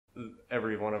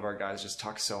every one of our guys just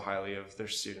talks so highly of their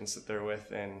students that they're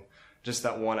with, and just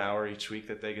that 1 hour each week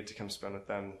that they get to come spend with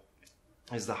them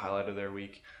is the highlight of their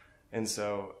week. And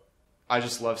so I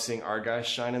just love seeing our guys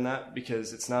shine in that,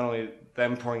 because it's not only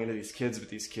them pouring into these kids, but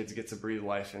these kids get to breathe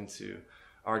life into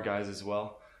our guys as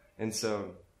well. And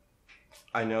so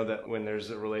I know that when there's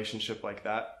a relationship like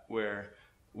that where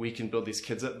we can build these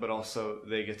kids up, but also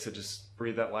they get to just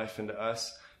breathe that life into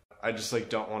us, I just like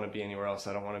don't want to be anywhere else.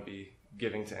 I don't want to be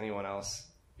giving to anyone else,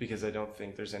 because I don't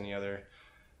think there's any other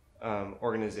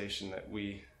organization that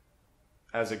we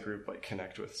as a group like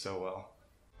connect with so well.